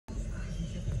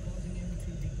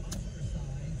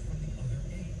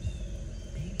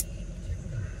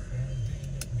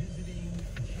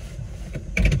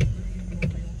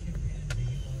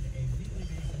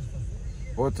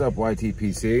What's up,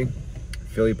 YTPC?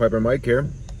 Philly Piper Mike here.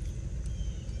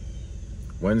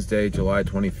 Wednesday, July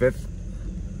 25th.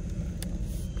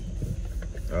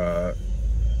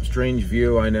 Strange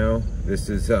view, I know. This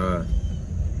is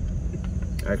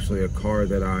actually a car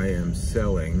that I am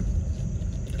selling.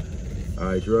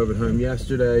 I drove it home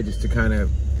yesterday just to kind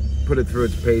of put it through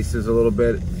its paces a little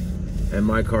bit, and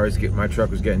my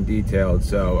truck was getting detailed,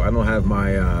 so I don't have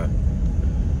my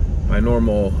my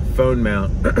normal phone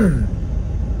mount.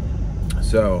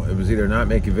 So it was either not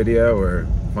make a video or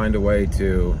find a way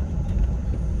to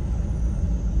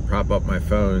prop up my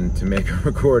phone to make a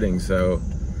recording. So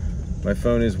my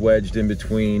phone is wedged in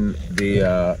between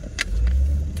the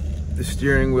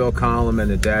steering wheel column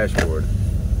and the dashboard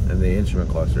and the instrument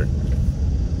cluster.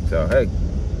 So hey,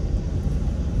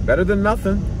 better than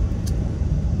nothing.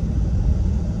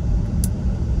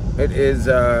 It is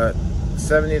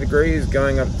 70 degrees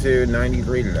going up to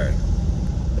 93 today.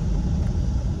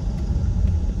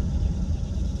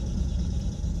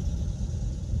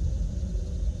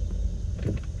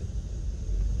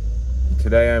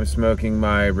 Today I'm smoking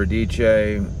my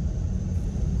Radice,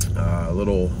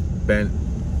 little bent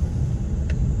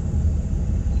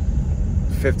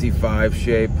 55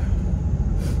 shape.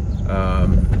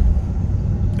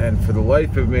 And for the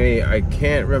life of me, I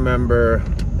can't remember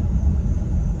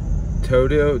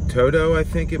Todo, I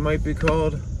think it might be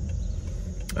called.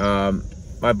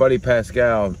 My buddy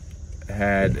Pascal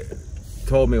had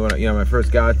told me when I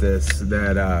first got this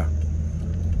that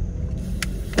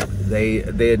they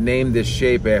had named this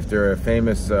shape after a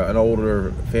famous, an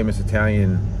older famous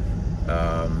Italian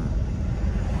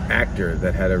actor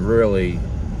that had a really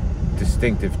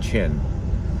distinctive chin.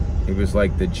 He was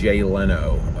like the Jay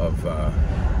Leno of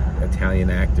Italian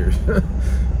actors.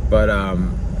 But I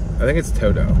think it's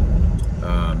Todo.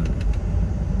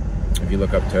 If you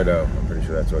look up Todo, I'm pretty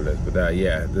sure that's what it is. But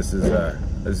yeah, this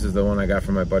is the one I got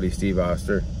from my buddy Steve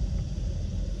Oster,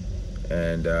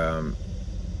 and I'm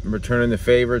returning the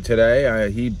favor today.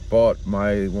 He bought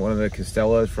one of the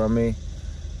Castellos from me,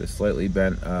 the slightly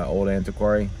bent old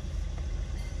Antiquary.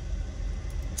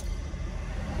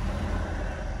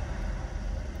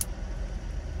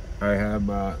 I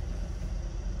have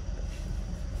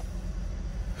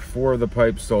 4 of the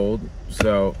pipes sold.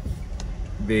 So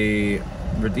the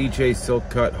Radice Silk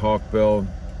Cut Hawkbill,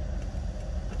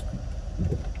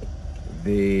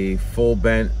 the full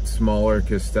bent smaller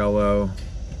Castello,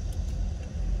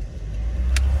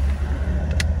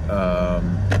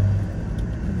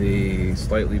 the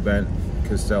slightly bent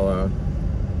Castello,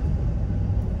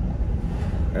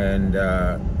 and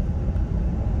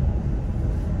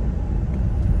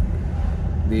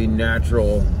the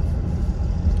natural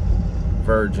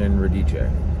virgin Radice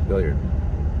billiard.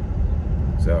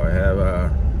 So I have I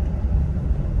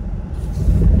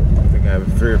think I have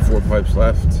 3 or 4 pipes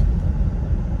left.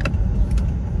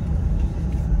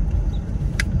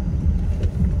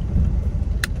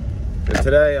 So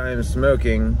today I am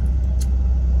smoking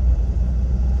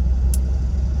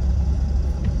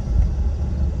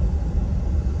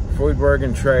Fribourg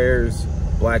and Treyer's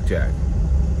BlackJack.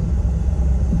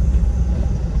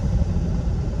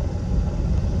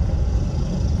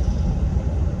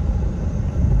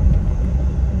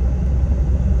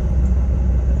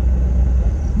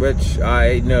 Which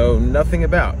I know nothing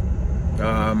about.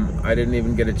 I didn't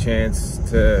even get a chance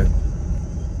to,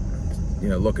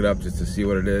 look it up just to see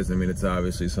what it is. I mean, it's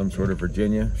obviously some sort of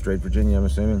Virginia, straight Virginia, I'm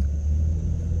assuming.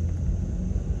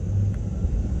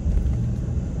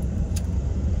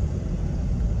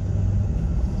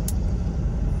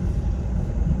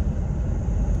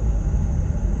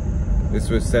 This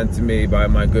was sent to me by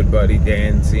my good buddy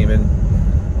Dan Seaman.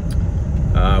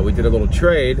 We did a little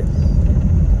trade.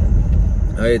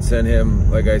 I had sent him,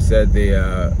 like I said, the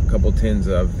couple tins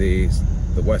of the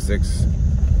Wessex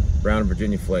Brown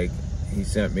Virginia Flake. He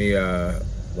sent me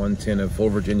 1 tin of full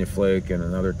Virginia Flake and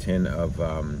another tin of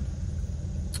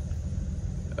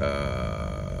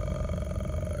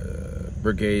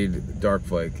Brigade Dark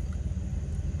Flake.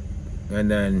 And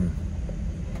then,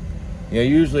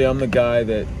 usually I'm the guy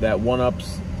that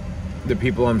one-ups the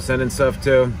people I'm sending stuff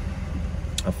to.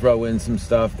 I'll throw in some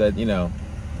stuff that,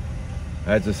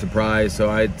 as a surprise. So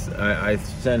I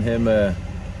sent him a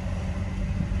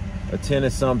tin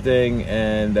of something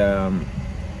and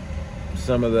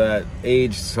some of that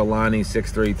aged Solani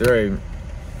 633,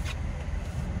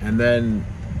 and then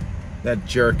that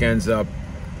jerk ends up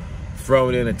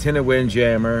throwing in a tin of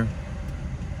Windjammer,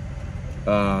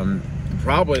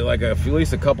 probably like at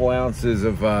least a couple ounces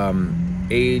of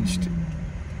aged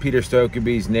Peter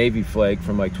Stokkebye's Navy Flake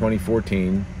from like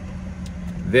 2014.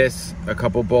 This, a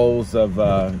couple bowls of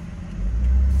the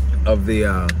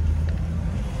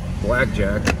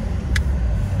BlackJack.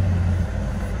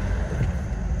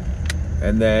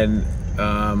 And then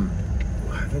I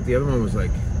think the other one was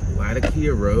like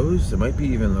Latakia Rose. It might be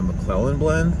even the McClellan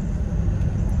blend,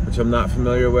 which I'm not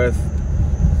familiar with.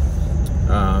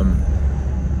 And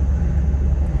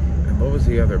what was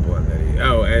the other blend that he...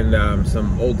 Oh, and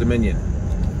some Old Dominion,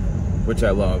 which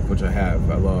I love, which I have.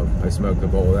 I smoked a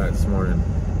bowl of that this morning.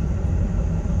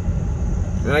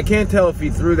 And I can't tell if he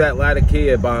threw that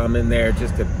Latakia bomb in there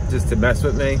just to mess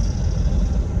with me.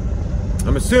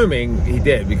 I'm assuming he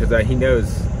did, because he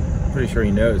knows, pretty sure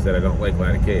he knows that I don't like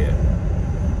Latakia.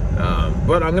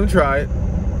 But I'm gonna try it.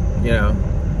 You know,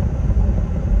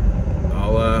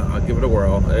 I'll give it a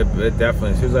whirl. It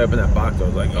definitely, as soon as I opened that box, I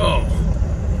was like, oh,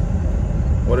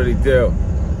 what did he do?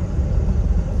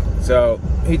 So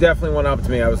he definitely went up to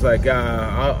me. I was like,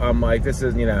 I'm like, this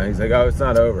is, you know, he's like, oh, it's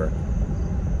not over.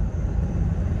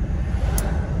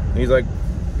 And he's like,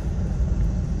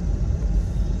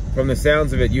 from the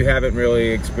sounds of it, you haven't really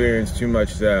experienced too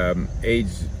much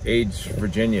aged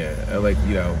Virginia. Like,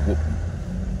 you know,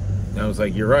 I was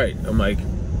like, you're right. I'm like,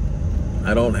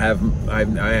 I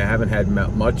haven't had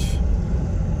much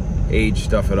age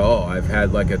stuff at all. I've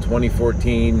had like a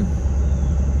 2014,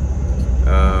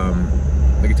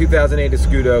 like a 2008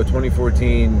 Escudo,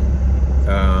 2014,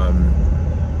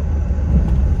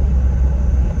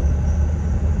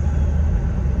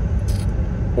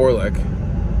 Orlick,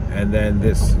 and then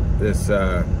this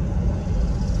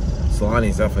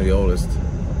Solani's definitely the oldest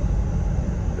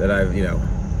that I've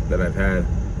had.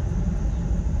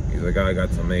 He's like, oh, I got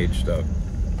some age stuff.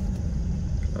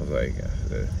 I was like,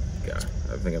 God,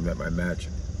 I think I met my match.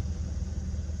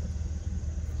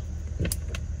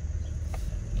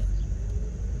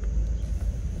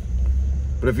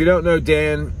 But if you don't know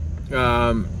Dan,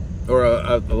 or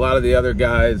a lot of the other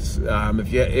guys,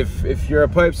 if you're a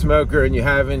pipe smoker and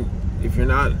if you're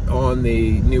not on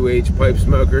the New Age Pipe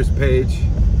Smokers page,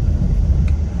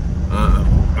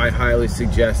 I highly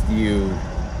suggest you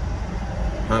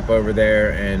hop over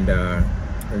there and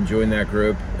join that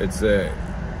group. It's a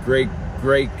great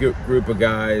group of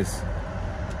guys.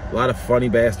 A lot of funny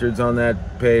bastards on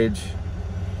that page.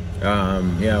 You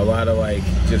know, a lot of like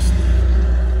just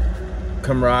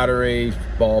camaraderie,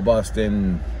 ball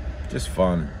busting, just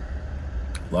fun.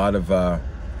 A lot of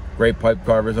great pipe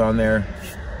carvers on there.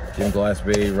 Jim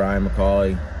Gillespie, Ryan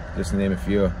McCauley, just to name a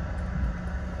few.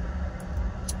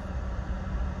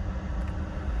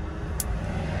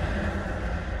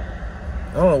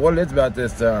 I don't know what it is about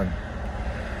this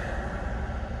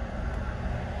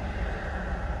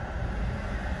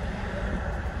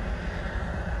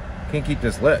can't keep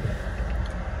this lit.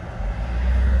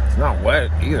 It's not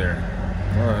wet either.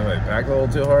 I don't know if I packed a little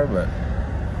too hard, but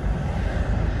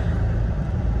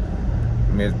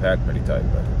I mean, it's packed pretty tight,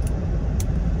 but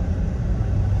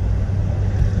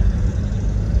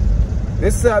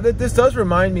this does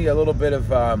remind me a little bit of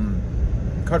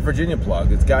Cut Virginia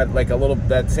Plug. It's got like a little,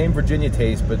 that same Virginia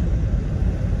taste, but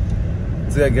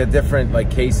it's like a different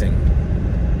like casing.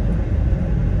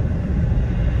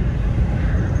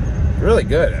 Really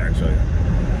good, actually.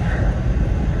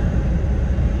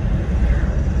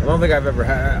 I don't think I've ever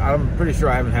had, I'm pretty sure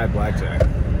I haven't had BlackJack.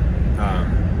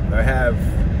 I have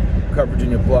Cut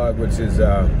Virginia Plug, which is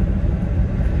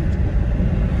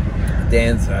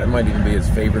Dan's, it might even be his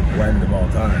favorite blend of all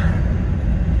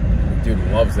time. Dude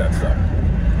loves that stuff.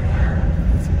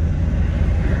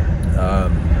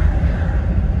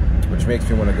 Which makes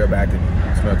me want to go back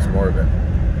and smoke some more of it.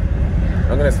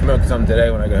 I'm gonna smoke some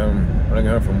today when I go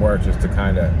home from work, just to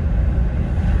kind of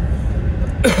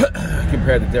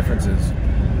compare the differences.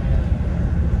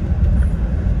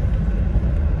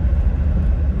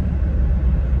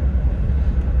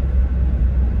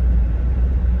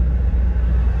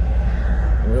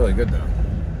 Really good though.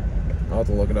 I'll have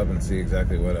to look it up and see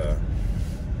exactly what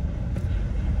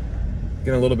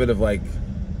getting a little bit of like,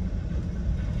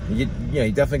 you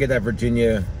definitely get that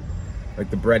Virginia, like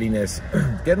the breadiness,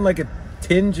 getting like a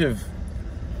tinge of,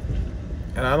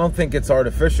 and I don't think it's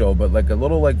artificial, but like a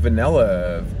little like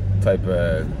vanilla type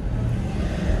of,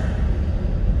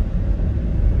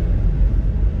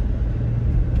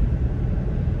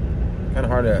 kind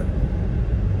of hard to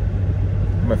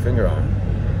put my finger on.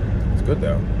 It's good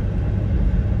though.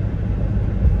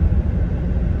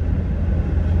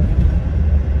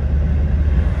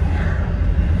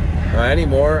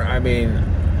 Anymore, I mean,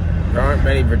 there aren't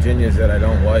many Virginias that I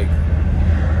don't like.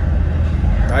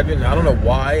 I don't know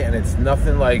why, and it's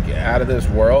nothing like out of this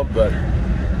world, but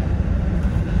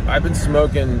I've been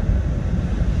smoking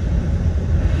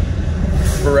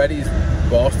Peretti's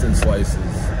Boston slices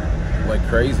like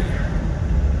crazy.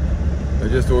 I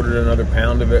just ordered another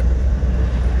pound of it.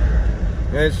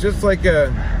 And it's just like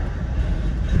a,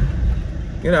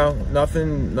 you know,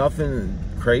 nothing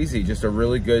crazy, just a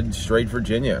really good straight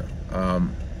Virginia.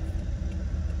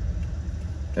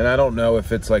 And I don't know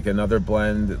if it's like another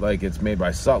blend, like it's made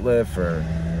by Sutliff, or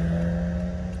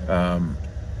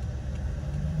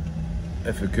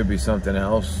if it could be something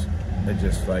else that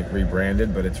just like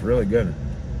rebranded, but it's really good.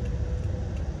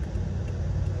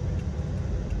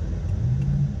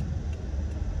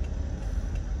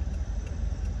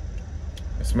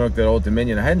 I smoked that Old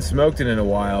Dominion. I hadn't smoked it in a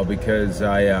while because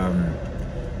I'm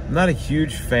not a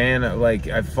huge fan. Like,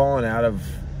 I've fallen out of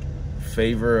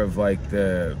favor of like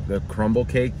the crumble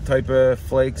cake type of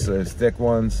flakes, the stick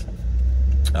ones.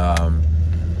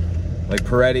 Like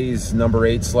Peretti's number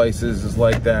 8 slices is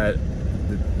like that.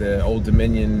 The Old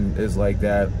Dominion is like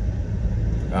that.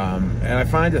 And I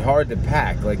find it hard to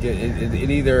pack. Like it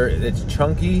either it's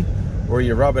chunky, or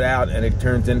you rub it out and it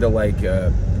turns into like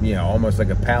you know, almost like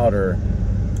a powder,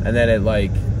 and then it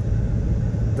like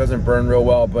doesn't burn real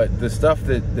well. But the stuff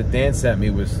that Dan sent me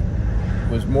was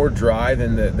more dry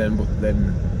than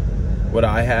what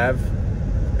I have,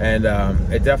 and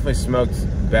it definitely smoked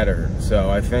better. So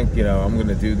I think, you know, I'm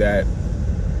gonna do that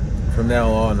from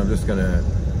now on. I'm just gonna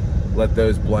let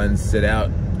those blends sit out,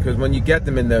 because when you get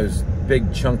them in those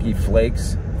big chunky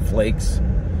flakes, I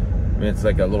mean, it's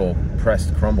like a little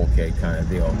pressed crumble cake kind of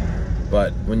deal.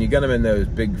 But when you get them in those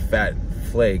big fat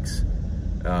flakes,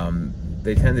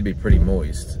 they tend to be pretty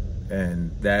moist,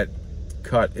 and that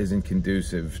cut isn't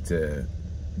conducive to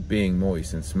being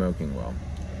moist and smoking well.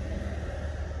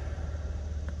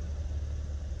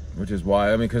 Which is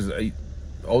why, I mean, because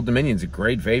Old Dominion's a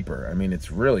great vapor. I mean, it's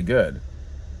really good.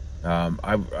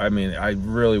 I mean, I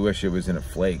really wish it was in a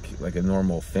flake, like a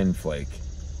normal thin flake.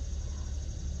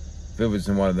 If it was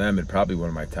in one of them, it'd probably be one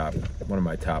of my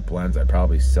top blends. I'd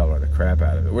probably sell the crap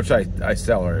out of it, which I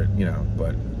sell her, you know,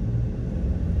 but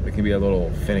it can be a little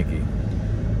finicky.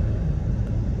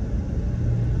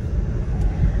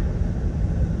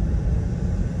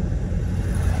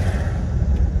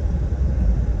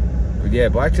 But yeah,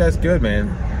 BlackJack's good,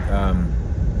 man.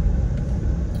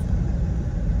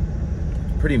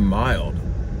 Pretty mild,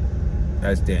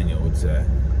 as Daniel would say.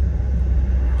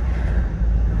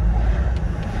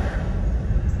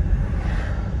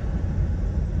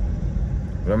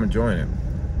 But I'm enjoying it.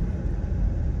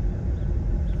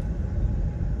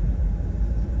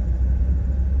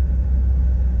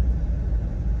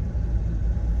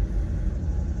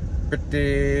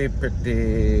 Pretty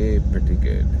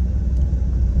good.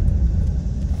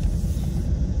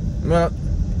 Well,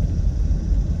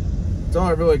 that's all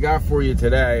I really got for you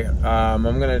today. I'm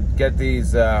gonna get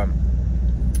these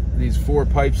 4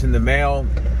 pipes in the mail.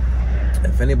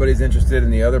 If anybody's interested in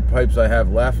the other pipes I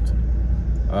have left,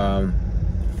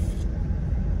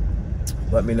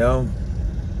 let me know.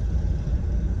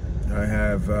 I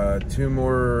have at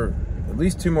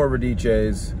least two more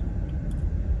Radices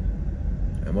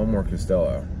and 1 more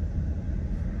Castello.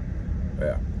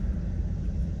 Yeah,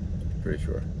 pretty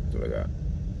sure that's what I got.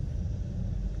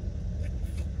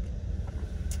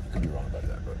 Could be wrong about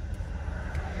that,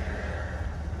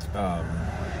 but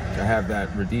I have that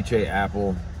Radice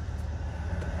apple.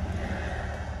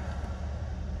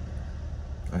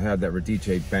 I have that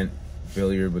Radice bent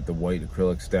billiard with the white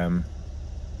acrylic stem.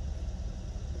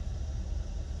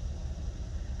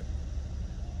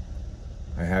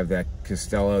 I have that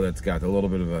Castello that's got a little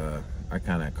bit of a, I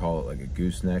kind of call it like a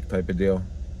gooseneck type of deal.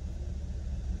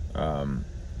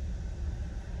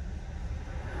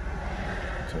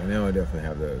 So now I definitely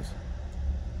have those.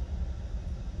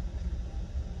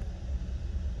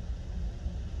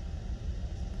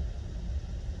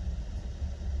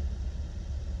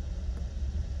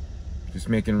 Just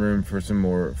making room for some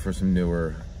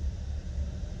newer.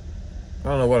 I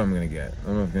don't know what I'm gonna get. I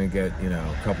don't know if I'm gonna get, you know,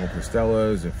 a couple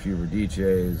Castellos, a few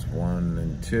Radices, 1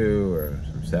 and 2, or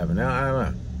some 7. Now, I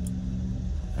don't know.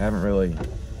 I haven't really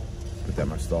put that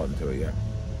much thought into it yet.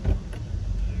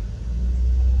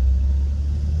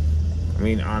 I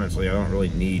mean, honestly, I don't really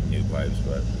need new pipes,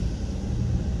 but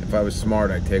if I was smart,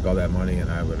 I'd take all that money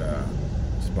and I would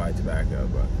just buy tobacco,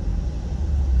 but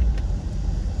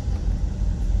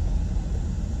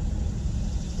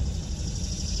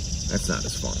that's not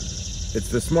as fun. It's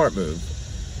the smart move.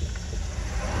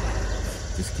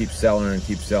 Just keep selling and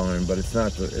keep selling, but it's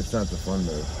not the fun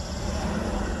move.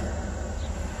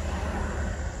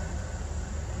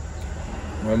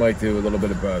 I might do a little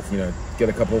bit of both, you know, get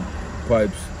a couple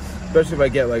pipes, especially if I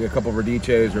get like a couple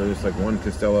Radices or just like 1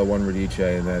 Castello, 1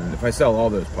 Radice, and then if I sell all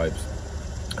those pipes,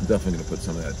 I'm definitely going to put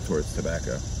some of that towards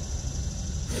tobacco.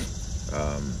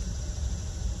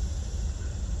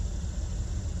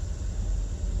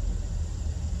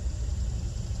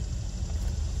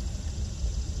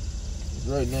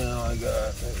 Right now I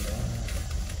got,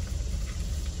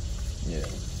 yeah, 2,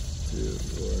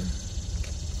 4.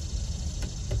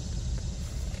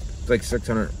 It's like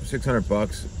 600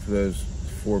 bucks for those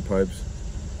 4 pipes.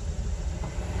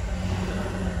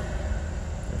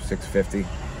 Or 650.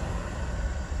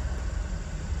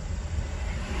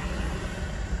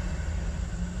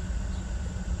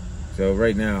 So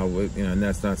right now, you know, and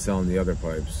that's not selling the other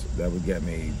pipes. That would get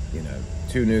me, you know,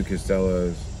 2 new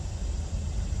Costellos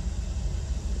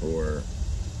or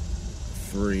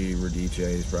 3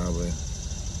 Radices probably.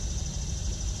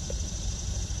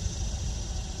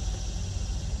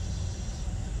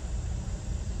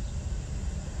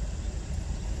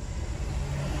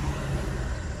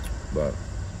 But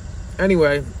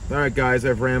anyway, all right, guys,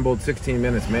 I've rambled 16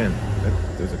 minutes. Man,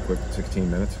 that was a quick 16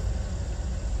 minutes.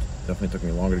 Definitely took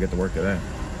me longer to get to work today.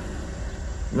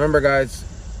 Remember, guys,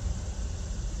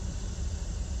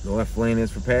 the left lane is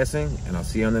for passing, and I'll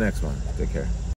see you on the next one. Take care.